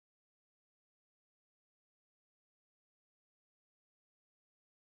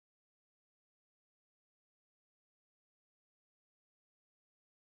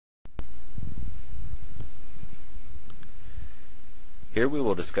Here we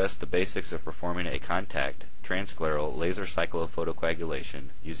will discuss the basics of performing a contact transscleral laser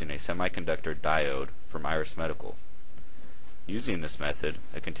cyclophotocoagulation using a semiconductor diode from Iris Medical. Using this method,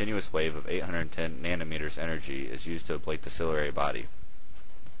 a continuous wave of 810 nanometers energy is used to ablate the ciliary body.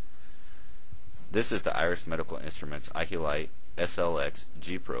 This is the Iris Medical Instruments IQ-Lite SLX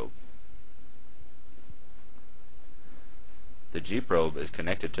G-probe. The G-probe is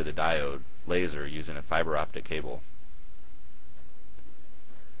connected to the diode laser using a fiber optic cable.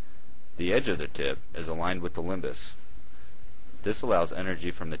 The edge of the tip is aligned with the limbus. This allows energy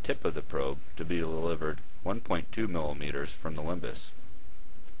from the tip of the probe to be delivered 1.2 millimeters from the limbus.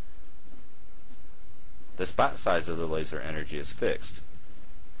 The spot size of the laser energy is fixed.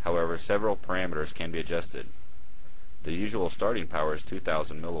 However, several parameters can be adjusted. The usual starting power is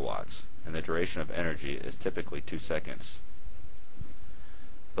 2000 milliwatts, and the duration of energy is typically 2 seconds.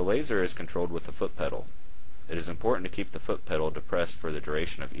 The laser is controlled with the foot pedal. It is important to keep the foot pedal depressed for the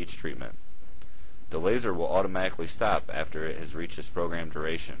duration of each treatment. The laser will automatically stop after it has reached its programmed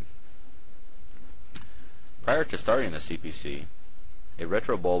duration. Prior to starting the CPC, a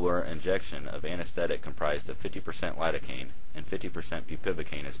retrobulbar injection of anesthetic comprised of 50% lidocaine and 50%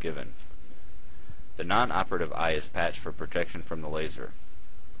 bupivacaine is given. The non-operative eye is patched for protection from the laser.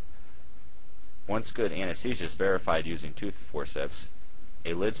 Once good anesthesia is verified using tooth forceps,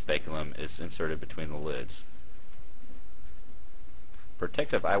 a lid speculum is inserted between the lids.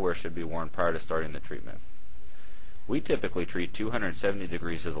 Protective eyewear should be worn prior to starting the treatment. We typically treat 270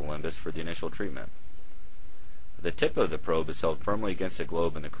 degrees of the limbus for the initial treatment. The tip of the probe is held firmly against the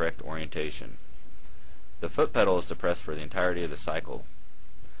globe in the correct orientation. The foot pedal is depressed for the entirety of the cycle.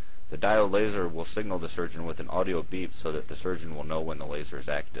 The diode laser will signal the surgeon with an audio beep so that the surgeon will know when the laser is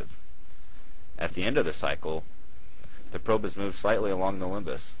active. At the end of the cycle, the probe is moved slightly along the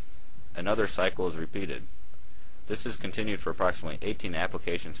limbus. Another cycle is repeated. This is continued for approximately 18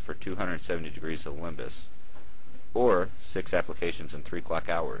 applications for 270 degrees of the limbus, or 6 applications in 3 clock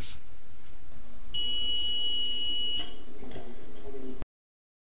hours.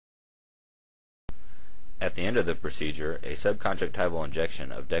 At the end of the procedure, a subconjunctival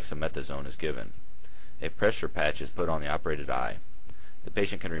injection of dexamethasone is given. A pressure patch is put on the operated eye. The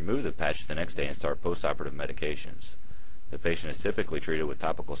patient can remove the patch the next day and start postoperative medications. The patient is typically treated with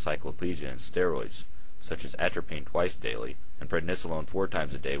topical cycloplegia and steroids, such as atropine twice daily and prednisolone 4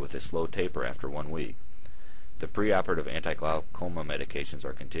 times a day with a slow taper after 1 week. The preoperative anti-glaucoma medications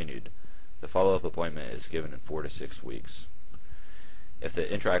are continued. The follow-up appointment is given in 4 to 6 weeks. If the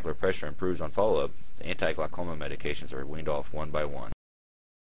intraocular pressure improves on follow-up, the anti-glaucoma medications are weaned off one by one.